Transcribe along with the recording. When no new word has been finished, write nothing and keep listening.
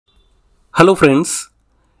Hello friends,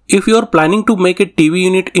 if you are planning to make a TV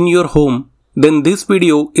unit in your home, then this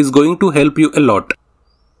video is going to help you a lot.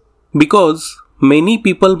 Because many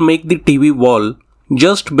people make the TV wall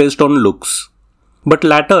just based on looks. But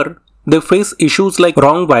later, they face issues like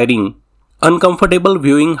wrong wiring, uncomfortable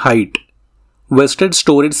viewing height, wasted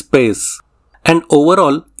storage space, and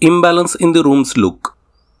overall imbalance in the room's look.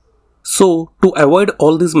 So, to avoid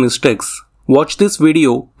all these mistakes, watch this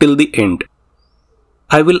video till the end.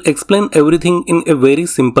 I will explain everything in a very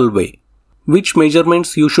simple way. Which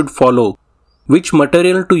measurements you should follow, which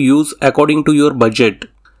material to use according to your budget,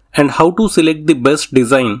 and how to select the best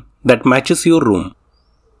design that matches your room.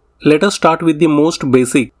 Let us start with the most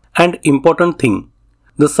basic and important thing,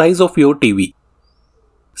 the size of your TV.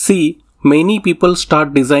 See, many people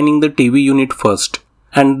start designing the TV unit first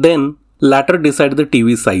and then later decide the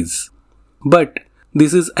TV size. But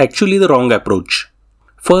this is actually the wrong approach.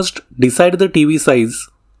 First, decide the TV size,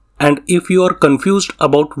 and if you are confused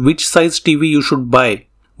about which size TV you should buy,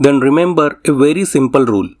 then remember a very simple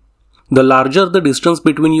rule. The larger the distance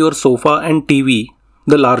between your sofa and TV,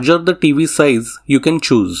 the larger the TV size you can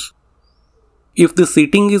choose. If the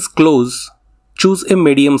seating is close, choose a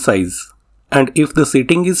medium size, and if the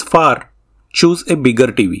seating is far, choose a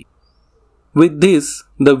bigger TV. With this,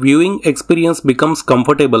 the viewing experience becomes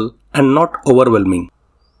comfortable and not overwhelming.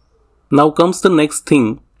 Now comes the next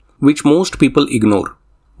thing, which most people ignore: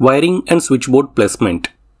 wiring and switchboard placement.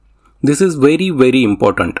 This is very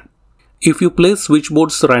important. If you place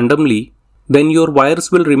switchboards randomly, then your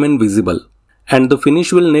wires will remain visible and the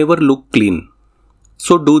finish will never look clean.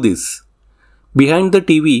 So do this. Behind the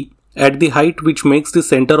TV, at the height which makes the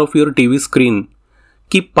center of your TV screen,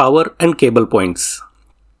 keep power and cable points.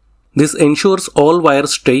 This ensures all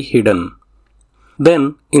wires stay hidden.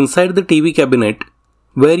 Then, inside the TV cabinet,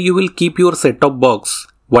 where you will keep your set-top box,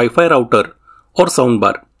 Wi-Fi router or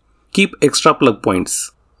soundbar, keep extra plug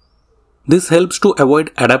points. This helps to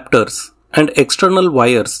avoid adapters and external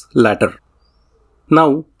wires later.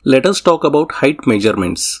 Now, let us talk about height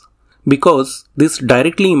measurements, because this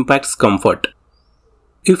directly impacts comfort.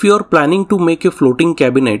 If you are planning to make a floating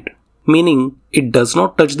cabinet, meaning it does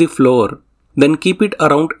not touch the floor, then keep it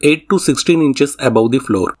around 8 to 16 inches above the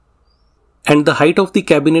floor. And the height of the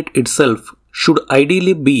cabinet itself should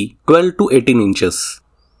ideally be 12 to 18 inches.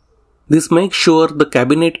 This makes sure the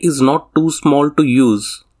cabinet is not too small to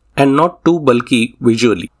use and not too bulky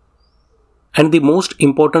visually. And the most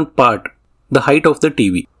important part, the height of the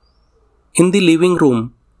TV. In the living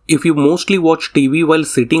room, if you mostly watch TV while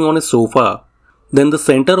sitting on a sofa, then the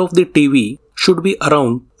center of the TV should be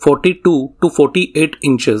around 42 to 48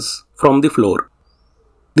 inches from the floor.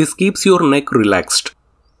 This keeps your neck relaxed.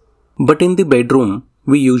 But in the bedroom,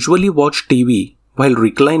 we usually watch TV while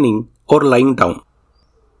reclining or lying down.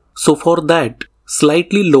 So for that,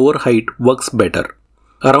 slightly lower height works better,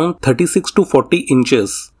 around 36 to 40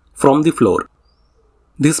 inches from the floor.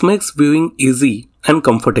 This makes viewing easy and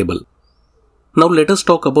comfortable. Now let us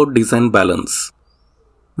talk about design balance.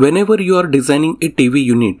 Whenever you are designing a TV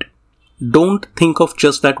unit, don't think of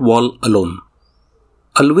just that wall alone.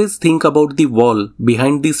 Always think about the wall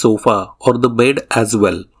behind the sofa or the bed as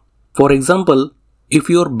well. For example, if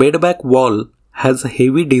your bed back wall has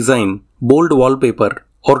heavy design, bold wallpaper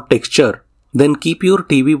or texture, then keep your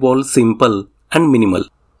TV wall simple and minimal.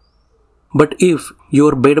 But if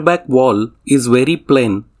your bed back wall is very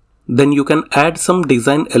plain, then you can add some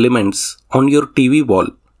design elements on your TV wall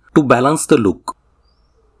to balance the look.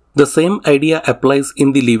 The same idea applies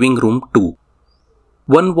in the living room too.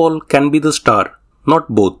 One wall can be the star, not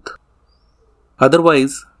both.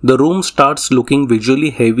 Otherwise, the room starts looking visually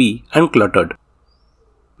heavy and cluttered.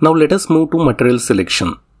 Now let us move to material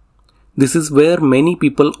selection. This is where many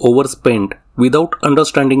people overspend without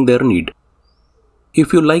understanding their need.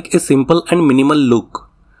 If you like a simple and minimal look,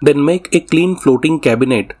 then make a clean floating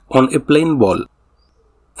cabinet on a plain wall.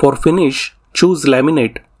 For finish, choose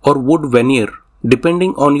laminate or wood veneer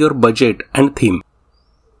depending on your budget and theme.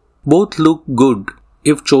 Both look good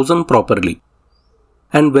if chosen properly.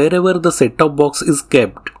 And wherever the set-top box is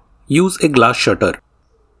kept, use a glass shutter.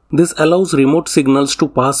 This allows remote signals to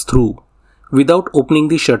pass through without opening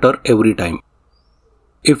the shutter every time.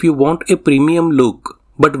 If you want a premium look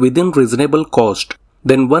but within reasonable cost,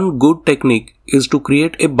 then one good technique is to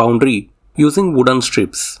create a boundary using wooden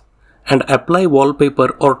strips and apply wallpaper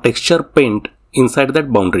or texture paint inside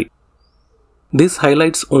that boundary. This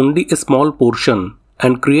highlights only a small portion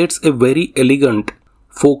and creates a very elegant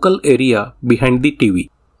focal area behind the TV.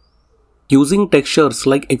 Using textures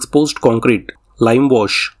like exposed concrete, lime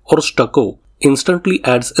wash or stucco instantly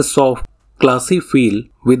adds a soft, classy feel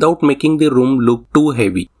without making the room look too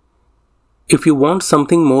heavy. If you want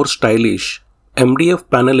something more stylish, MDF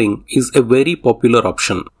paneling is a very popular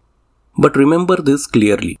option. But remember this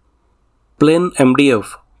clearly. Plain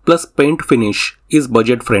MDF plus paint finish is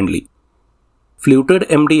budget friendly. Fluted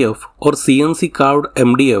MDF or CNC carved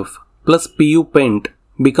MDF plus PU paint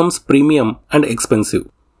becomes premium and expensive.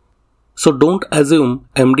 So don't assume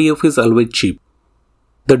MDF is always cheap.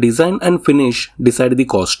 The design and finish decide the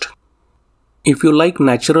cost. If you like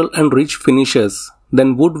natural and rich finishes,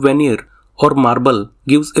 then wood veneer or marble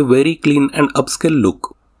gives a very clean and upscale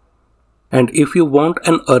look. And if you want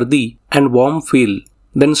an earthy and warm feel,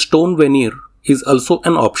 then stone veneer is also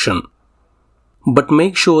an option. But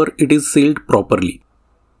make sure it is sealed properly.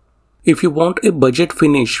 If you want a budget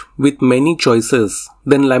finish with many choices,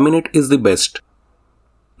 then laminate is the best.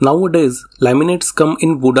 Nowadays, laminates come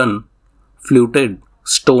in wooden, fluted,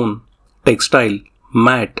 stone, textile,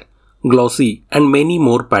 matte, glossy and many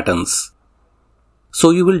more patterns.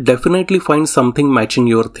 So you will definitely find something matching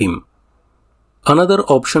your theme. Another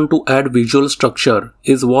option to add visual structure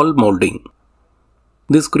is wall molding.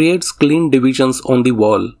 This creates clean divisions on the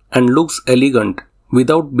wall and looks elegant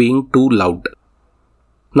without being too loud.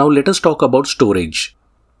 Now let us talk about storage.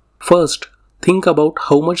 First, think about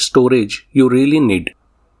how much storage you really need.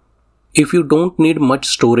 If you don't need much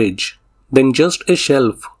storage, then just a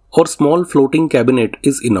shelf or small floating cabinet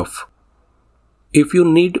is enough. If you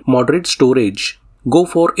need moderate storage, go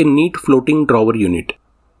for a neat floating drawer unit.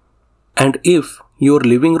 And if your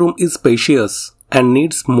living room is spacious and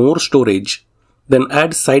needs more storage, then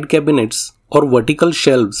add side cabinets or vertical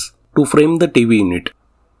shelves to frame the TV unit.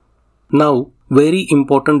 Now, very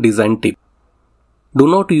important design tip. Do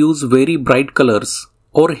not use very bright colors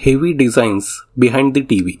or heavy designs behind the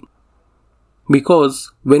TV.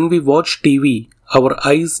 Because when we watch TV, our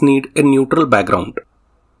eyes need a neutral background.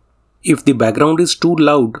 If the background is too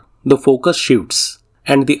loud, the focus shifts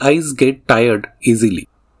and the eyes get tired easily.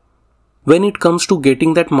 When it comes to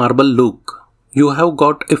getting that marble look, you have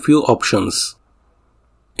got a few options.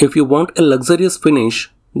 If you want a luxurious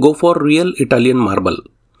finish, go for real Italian marble.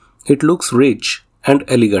 It looks rich and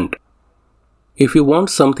elegant. If you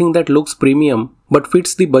want something that looks premium but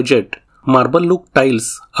fits the budget, marble look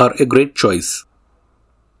tiles are a great choice.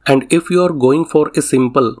 And if you are going for a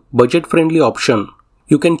simple, budget-friendly option,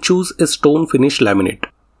 you can choose a stone finish laminate.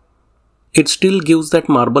 It still gives that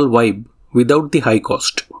marble vibe without the high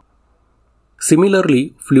cost.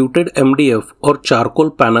 Similarly, fluted MDF or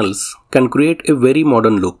charcoal panels can create a very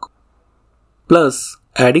modern look. Plus,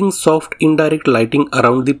 adding soft indirect lighting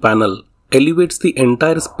around the panel elevates the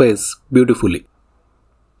entire space beautifully.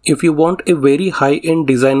 If you want a very high-end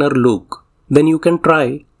designer look, then you can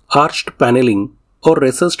try arched paneling or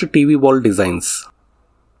recessed TV wall designs.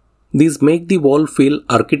 These make the wall feel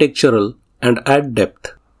architectural and add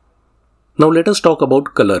depth. Now let us talk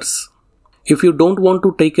about colors. If you don't want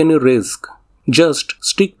to take any risk, just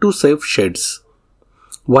stick to safe shades.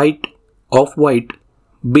 White, off-white,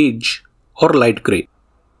 beige or light grey.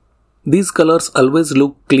 These colors always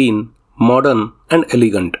look clean, modern and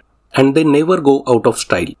elegant, and they never go out of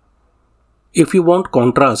style. If you want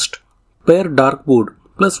contrast, pair dark wood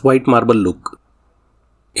plus white marble look.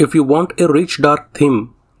 If you want a rich dark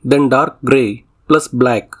theme, then dark grey plus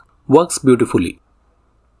black works beautifully.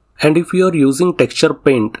 And if you are using texture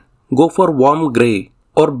paint, go for warm grey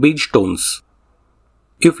or beige tones.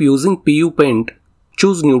 If using PU paint,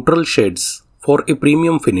 choose neutral shades for a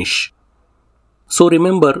premium finish. So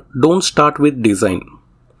remember, don't start with design.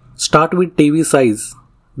 Start with TV size,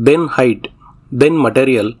 then height, then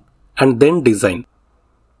material, and then design.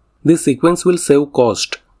 This sequence will save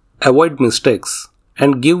cost, avoid mistakes,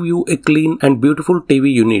 and give you a clean and beautiful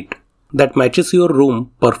TV unit that matches your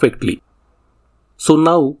room perfectly. So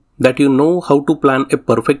now that you know how to plan a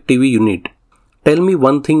perfect TV unit, tell me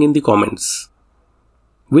one thing in the comments.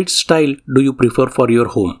 Which style do you prefer for your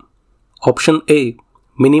home? Option A,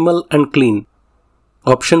 minimal and clean.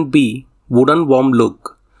 Option B, wooden warm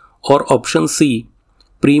look. Or option C,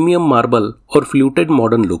 premium marble or fluted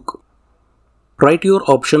modern look. Write your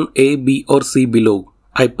option A, B or C below.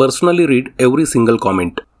 I personally read every single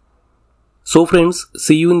comment. So friends,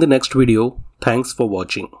 see you in the next video. Thanks for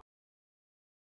watching.